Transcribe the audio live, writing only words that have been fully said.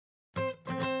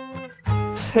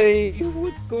Hey,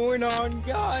 what's going on,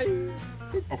 guys?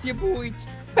 It's your boy.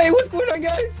 Hey, what's going on,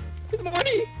 guys? It's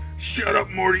Morty. Shut up,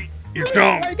 Morty. You're Rick,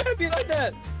 dumb. why you gotta be like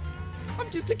that? I'm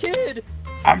just a kid.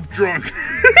 I'm drunk.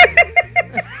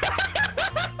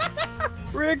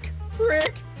 Rick,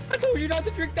 I told you not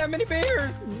to drink that many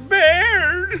beers.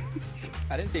 Bears.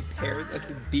 I didn't say pears, I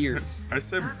said beers. I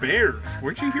said bears.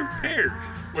 Where'd you hear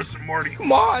bears? Listen, Morty.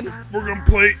 Come on. We're gonna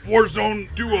play Warzone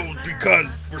duos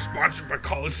because we're sponsored by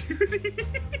Call of Duty.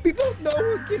 We both know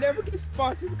we can never get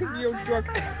sponsored because you're drunk.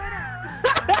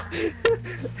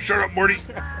 Shut up, Morty.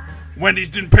 Wendy's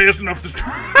didn't pay us enough this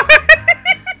time.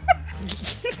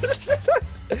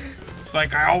 It's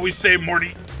like I always say,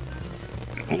 Morty.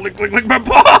 Lick my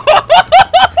balls.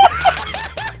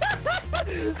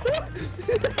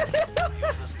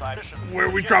 Where are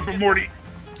we dropping, Morty?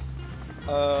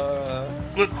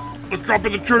 Let's drop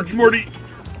in the church, Morty.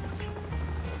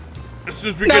 As soon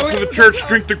as we get to the church,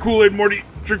 drink the Kool-Aid, Morty.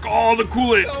 Drink all the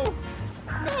Kool-Aid. No.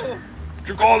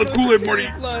 Drink all the Kool-Aid, Morty.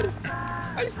 Blood.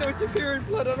 I just know it's imperial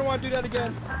blood. I don't want to do that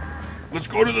again. Let's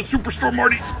go to the superstore,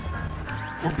 Morty.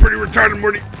 We're pretty retarded,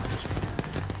 Morty.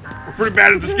 We're pretty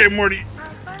bad at this game, Morty.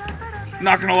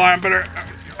 Not gonna lie, I'm better at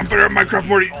Minecraft,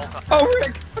 Morty. Oh,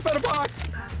 Rick, I found a box.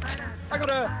 I got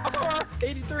a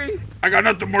 83. I got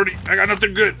nothing, Morty. I got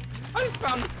nothing good. I just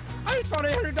found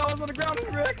 $800 on the ground,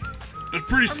 Rick. That's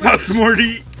pretty sus,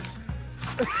 Morty.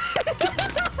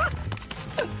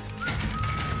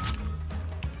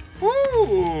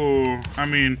 Ooh, I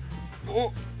mean,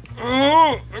 oh,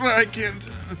 I can't.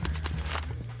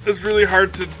 It's really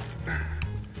hard to.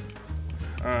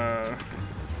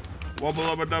 Wobble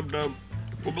up a dub dub.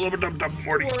 Wobble up a dub dub,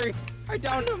 Morty. Don't worry, I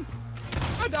downed him.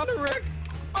 Rick.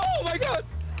 Oh my god.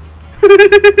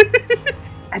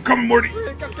 I'm coming, Morty.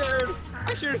 Rick, I'm scared.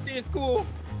 I should have stayed at school.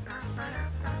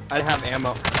 I didn't have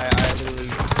ammo. I literally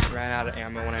ran out of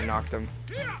ammo when I knocked him.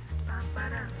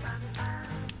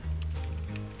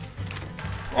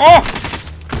 Oh!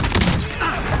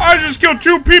 I just killed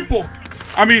 2 people.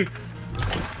 I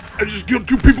just killed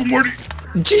 2 people, Morty.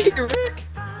 Gee, Rick.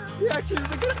 You're actually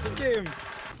really good at this game.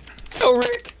 So,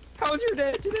 Rick, how was your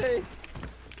day today?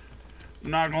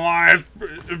 Not gonna lie,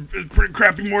 it's pretty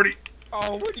crappy, Morty.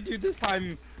 Oh, what did you do this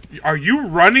time? Are you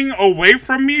running away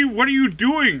from me? What are you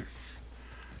doing?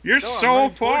 You're so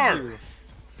far.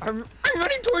 I'm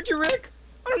running towards you, Rick.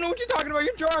 I don't know what you're talking about.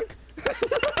 You're drunk.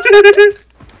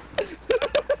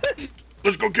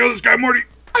 Let's go kill this guy, Morty.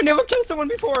 I never killed someone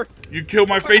before. You kill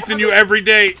my faith in you every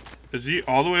day. Is he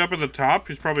all the way up at the top?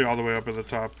 He's probably all the way up at the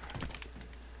top.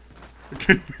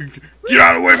 Get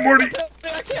out of the way, Morty.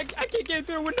 I can't get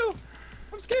through the window.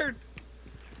 I'm scared.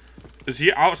 Is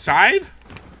he outside?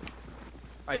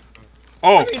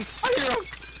 Oh. I hear him.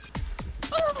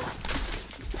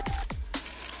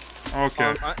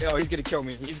 Okay. Oh, he's gonna kill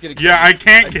me. Yeah, I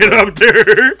can't get up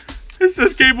there. It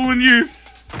says cable in use.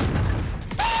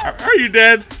 Are you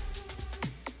dead?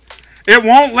 It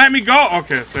won't let me go.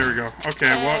 Okay, there we go. Okay,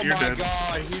 well, you're dead.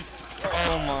 God,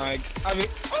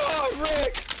 oh,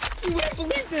 Rick, you wouldn't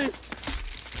believe this.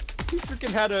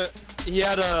 He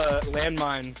had a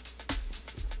landmine.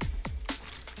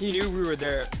 He knew we were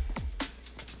there.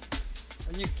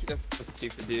 That's so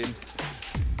stupid, dude.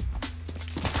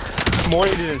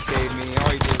 Morty didn't save me. All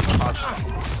he did was pop.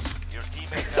 Your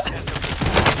teammate has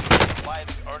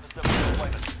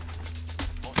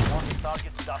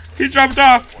He jumped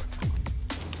off.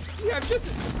 Yeah,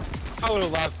 I would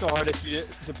have laughed so hard if you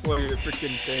deploy your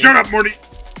freaking thing. Shut up, Morty.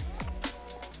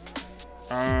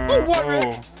 Oh, what,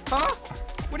 Rick? Huh?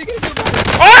 What are you gonna do about it?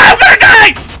 Oh, I'm gonna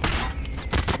die!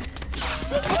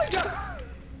 Oh my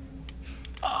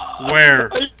god! Where?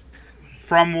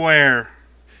 From where?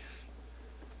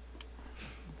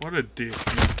 What a dick.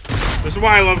 This is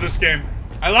why I love this game.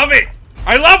 I love it!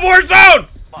 I love Warzone!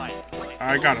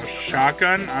 I got a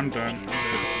shotgun. I'm done.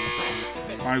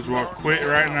 Might as well quit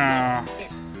right now.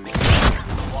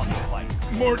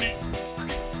 Morty.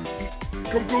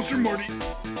 Come closer, Morty.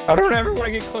 I don't ever want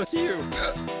to get close to you.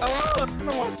 I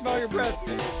don't want to smell your breath.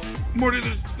 Morty,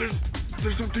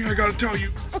 there's something I gotta tell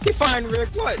you. Okay, fine, Rick.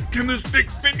 What? Can this stick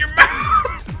fit in your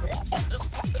mouth?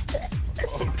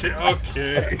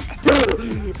 Okay.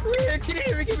 Rick, you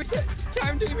didn't even give me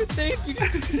time to even think.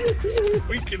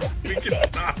 We can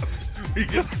stop. We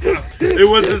can stop. It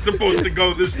wasn't supposed to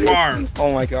go this far.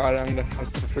 Oh my god, I'm gonna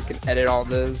have to freaking edit all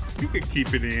this. You can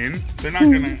keep it in. They're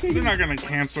not gonna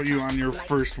cancel you on your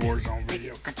first Warzone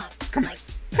video. Come on.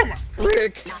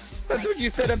 Rick, that's what you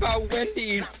said about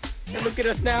Wendy's. And look at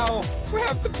us now. We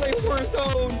have to play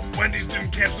Warzone. Wendy's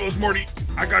didn't cancel us, Morty.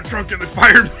 I got drunk and they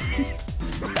fired me.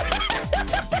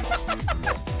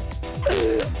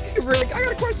 Rick, I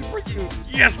got a question for you.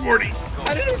 Yes, Morty.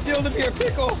 How did it feel to be a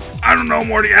pickle? I don't know,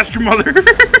 Morty. Ask your mother. Rick,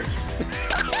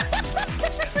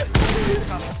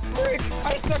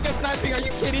 I suck at sniping. Are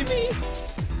you kidding me?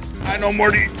 I know,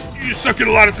 Morty. You suck at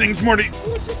a lot of things, Morty.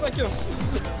 It's just like the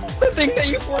thing that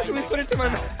you forcibly put into my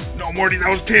mouth. No, Morty, that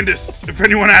was Candace. If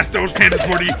anyone asked, that was Candace,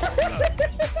 Morty.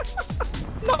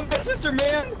 Not my sister,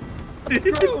 man. That's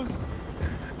gross.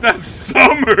 That's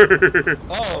Summer.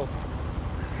 Oh.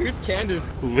 Here's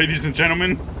Candace. Ladies and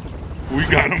gentlemen, we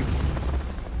got him.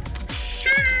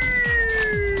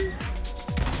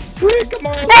 Rick, come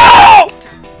on. Oh!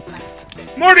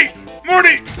 Morty!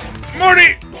 Morty!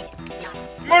 Morty!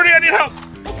 Morty, I need help!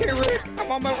 Okay, Rick,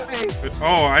 I'm on my way.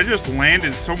 Oh, I just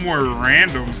landed somewhere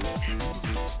random.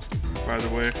 By the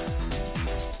way.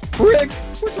 Rick,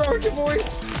 what's wrong with your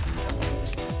voice?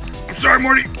 I'm sorry,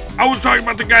 Morty. I was talking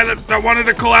about the guy that wanted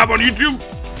to collab on YouTube.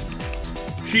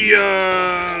 He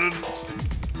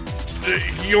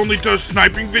only does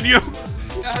sniping videos.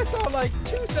 Yeah, I saw like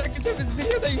 2 seconds of his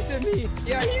video that you sent me.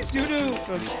 Yeah, he's doo-doo.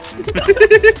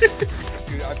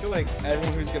 Dude, I feel like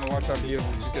everyone who's gonna watch our videos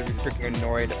is just gonna be freaking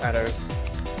annoyed at us.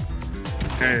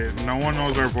 Okay, no one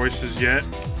knows our voices yet.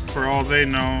 For all they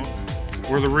know,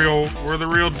 we're the real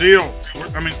deal.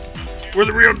 We're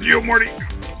the real deal, Morty.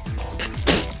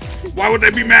 Why would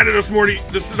they be mad at us, Morty?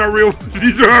 These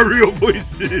are our real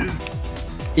voices.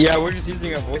 Yeah, we're just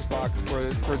using a voice box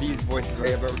for these voices right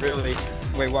here, but really,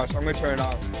 wait, watch, I'm gonna turn it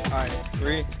off. Alright,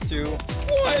 3, 2, 1!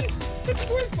 It's a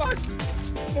voice box!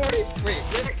 Morty, wait,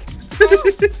 Rick?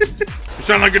 You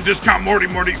sound like a discount Morty,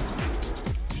 Morty.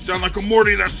 You sound like a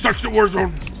Morty that sucks at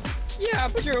Warzone. Yeah,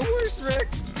 but you're worse, Rick.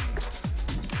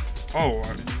 Oh,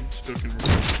 I still can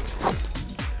remember.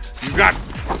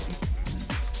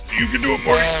 You can do it,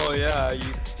 Morty. Oh, yeah,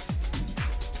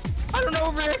 I don't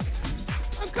know, Rick.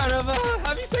 I'm kind of,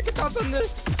 having second thoughts on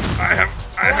this. I have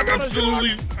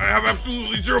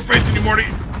absolutely zero faith in you, Morty.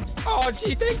 Oh,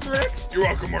 gee, thanks, Rick. You're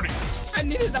welcome, Morty. I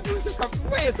needed that boost of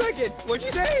confidence. Wait a second. What'd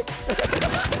you say?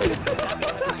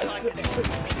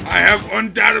 I have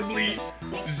undoubtedly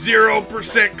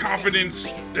 0%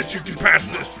 confidence that you can pass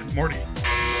this, Morty.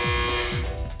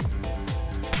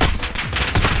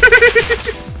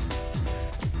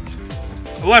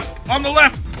 Left, on the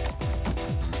left.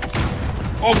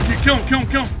 Oh, kill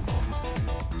him.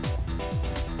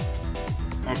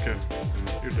 Okay,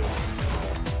 you're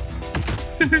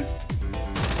dead.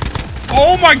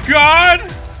 Oh my god!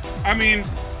 I mean,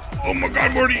 oh my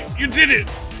god, Morty, you did it!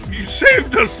 You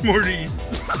saved us, Morty!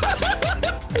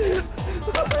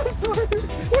 Sorry.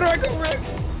 Where do I go, Rick?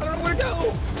 I don't know where to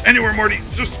go. Anywhere, Morty.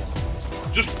 Just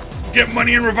get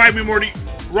money and revive me, Morty.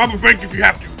 Rob a bank if you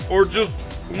have to. Or just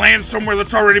land somewhere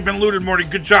that's already been looted, Morty.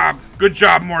 Good job. Good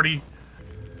job, Morty.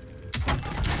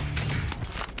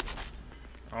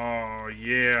 Oh,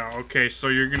 yeah. Okay, so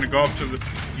you're gonna go up to the...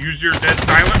 Use your dead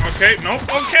silent. Okay, nope.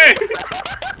 Okay.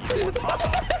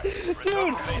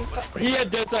 Dude, he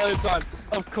had dead silence on.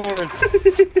 Of course.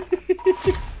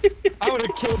 I would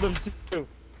have killed him, too.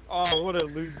 Oh, what a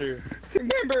loser.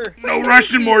 Remember. No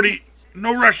Russian, Morty.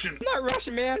 No Russian. I'm not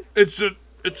Russian, man. It's a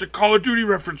Call of Duty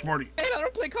reference, Morty. Hey, I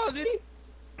don't play Call of Duty.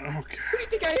 Okay. Who do you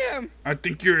think I am? I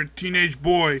think you're a teenage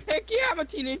boy. Heck yeah, I'm a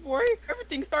teenage boy.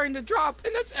 Everything's starting to drop,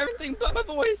 and that's everything but my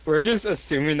voice. We're just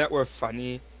assuming that we're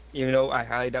funny, even though I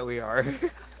highly doubt we are.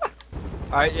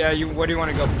 Alright, yeah, where do you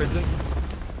want to go, prison?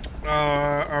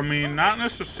 I mean, not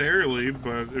necessarily,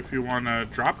 but if you want to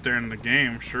drop there in the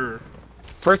game, sure.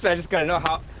 First, I just have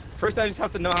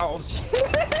to know how old she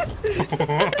is.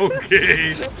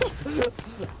 Okay.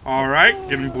 Alright,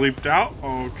 getting bleeped out.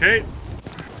 Okay.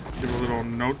 Give a little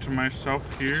note to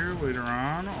myself here later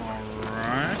on.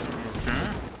 Alright.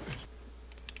 Okay.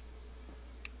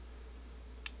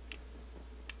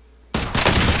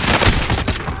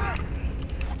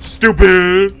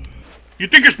 Stupid! You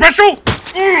think you're special?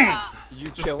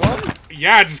 You kill him?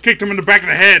 Yeah, I just kicked him in the back of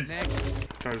the head.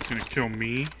 Thought he was gonna kill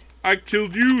me. I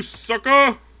killed you,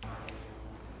 sucker!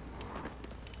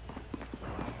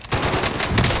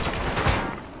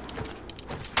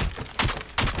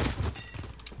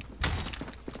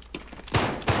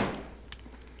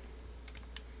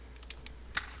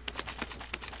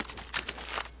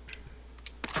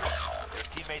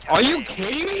 Are you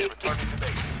kidding me?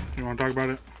 You wanna talk about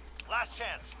it? Last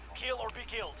chance. Kill or be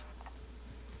killed.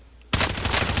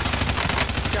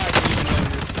 God,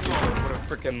 what a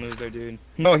freaking loser, dude.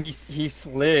 No, he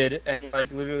slid and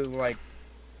like literally like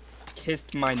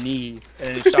kissed my knee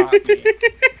and it shot me.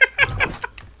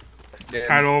 Damn.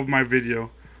 Title of my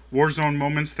video: Warzone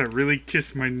moments that really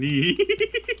kiss my knee.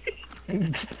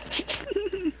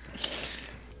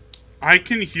 I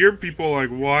can hear people like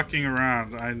walking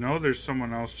around. I know there's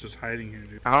someone else just hiding here,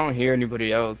 dude. I don't hear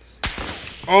anybody else.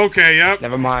 Okay, yep.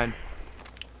 Never mind.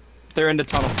 They're in the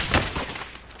tunnel.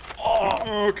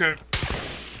 Oh, okay.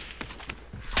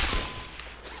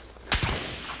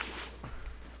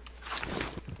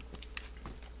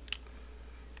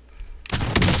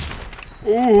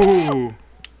 Ooh.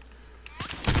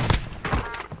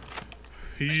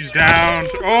 He's down.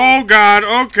 Oh, God.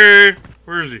 Okay.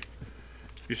 Where is he?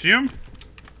 You see him?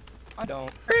 I don't.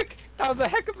 Rick, that was a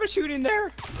heck of a shooting there.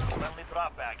 Friendly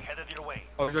drop back headed your way.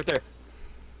 Oh, he's right there.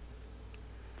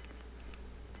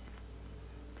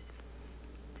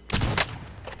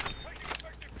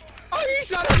 Oh, you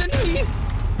shot him in the knee.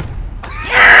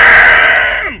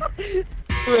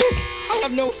 Rick, I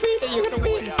have no faith that you're gonna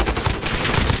win.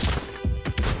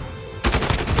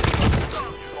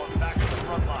 Going back to the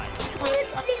front line. Rick,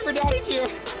 I've never doubted you.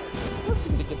 What's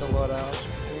you gonna get the load out?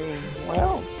 What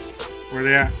else? Where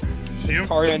they at? You see him?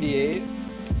 Car 98.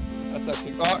 That's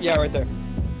actually. Oh, yeah, right there.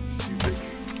 See,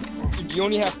 bitch. Dude, you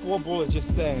only have 4 bullets,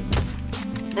 just saying.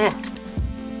 Oh.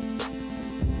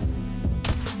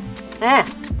 Oh.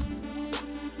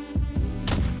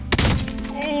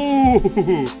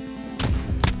 Oh.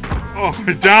 Oh,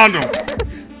 I downed him.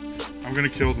 I'm gonna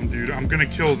kill them, dude. I'm gonna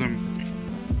kill them.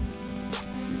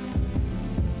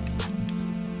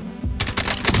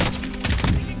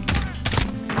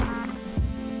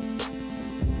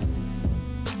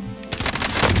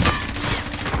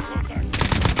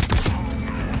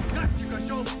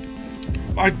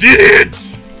 I did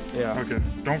it! Yeah. Okay.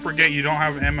 Don't forget you don't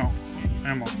have ammo.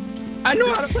 I know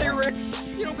how to play, Rick.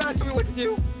 You don't gotta tell me what to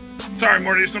do. Sorry,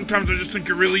 Morty. Sometimes I just think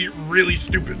you're really, really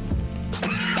stupid.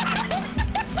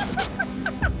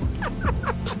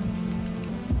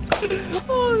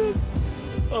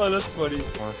 Oh, that's funny.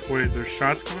 Wait, there's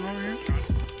shots coming over here?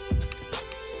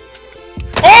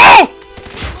 Oh!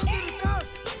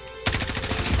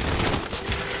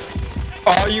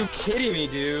 Are you kidding me,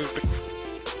 dude?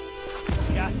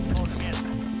 Gas is closing in.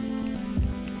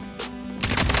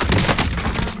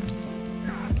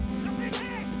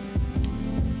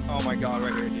 Oh my god,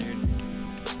 right here, dude.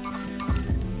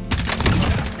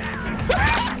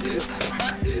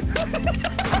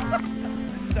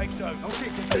 Thanks, Doug.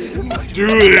 Do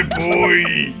it,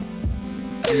 boy!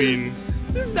 I mean,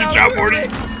 good job, Morty!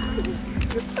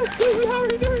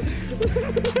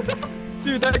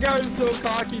 Dude, that guy was so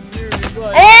cocky, too. He's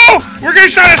like, Oh! We're getting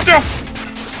shot at still!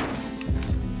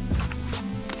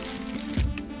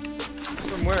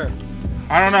 from where?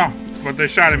 I don't know, but they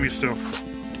shot at me still.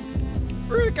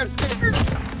 Rick, I'm scared.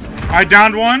 I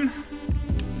downed one.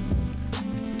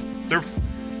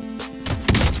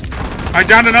 I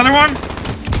downed another one.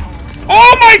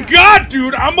 Oh my god,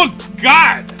 dude! I'm a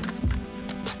god!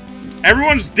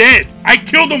 Everyone's dead. I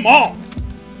killed them all.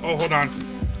 Oh, hold on.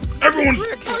 Everyone's...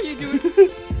 Rick, how you doing?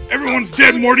 Everyone's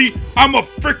dead, Morty. I'm a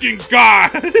freaking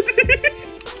god.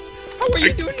 How are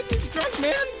you doing to this drunk,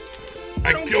 man?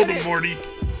 I don't killed get him, it. Morty.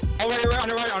 Oh, wait, on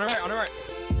the right, on the right, on the right.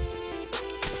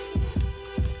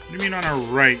 What do you mean on our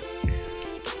right?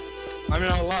 I mean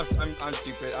on the left. I'm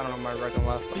stupid. I don't know my right and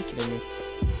left. Are you kidding me?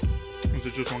 Was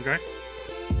it just one guy?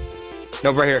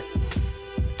 No, right here.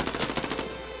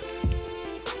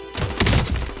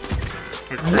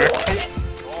 Correct.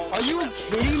 What? Are you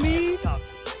kidding me?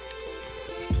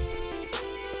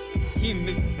 He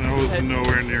That was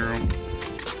nowhere near him.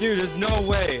 Dude, there's no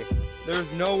way.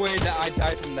 There's no way that I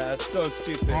died from that. That's so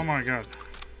stupid. Oh my god.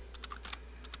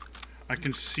 I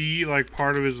can see like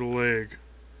part of his leg.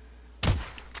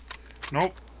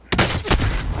 Nope.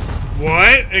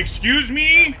 What? Excuse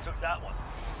me? We took that one.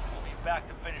 We'll be back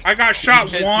to finish. I got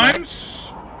shot You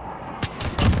once?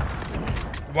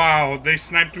 Wow, they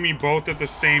sniped me both at the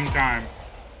same time.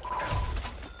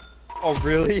 Oh,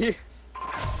 really?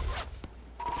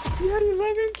 He had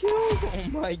 11 kills? Oh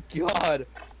my god.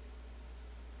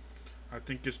 I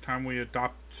think it's time we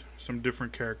adopt some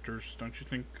different characters, don't you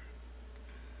think?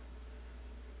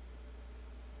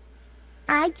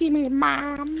 Hi, Jimmy's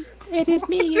mom. It is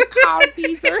me, your cow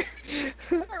geezer.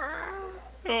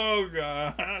 Oh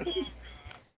god.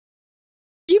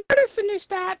 You better finish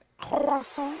that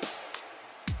croissant.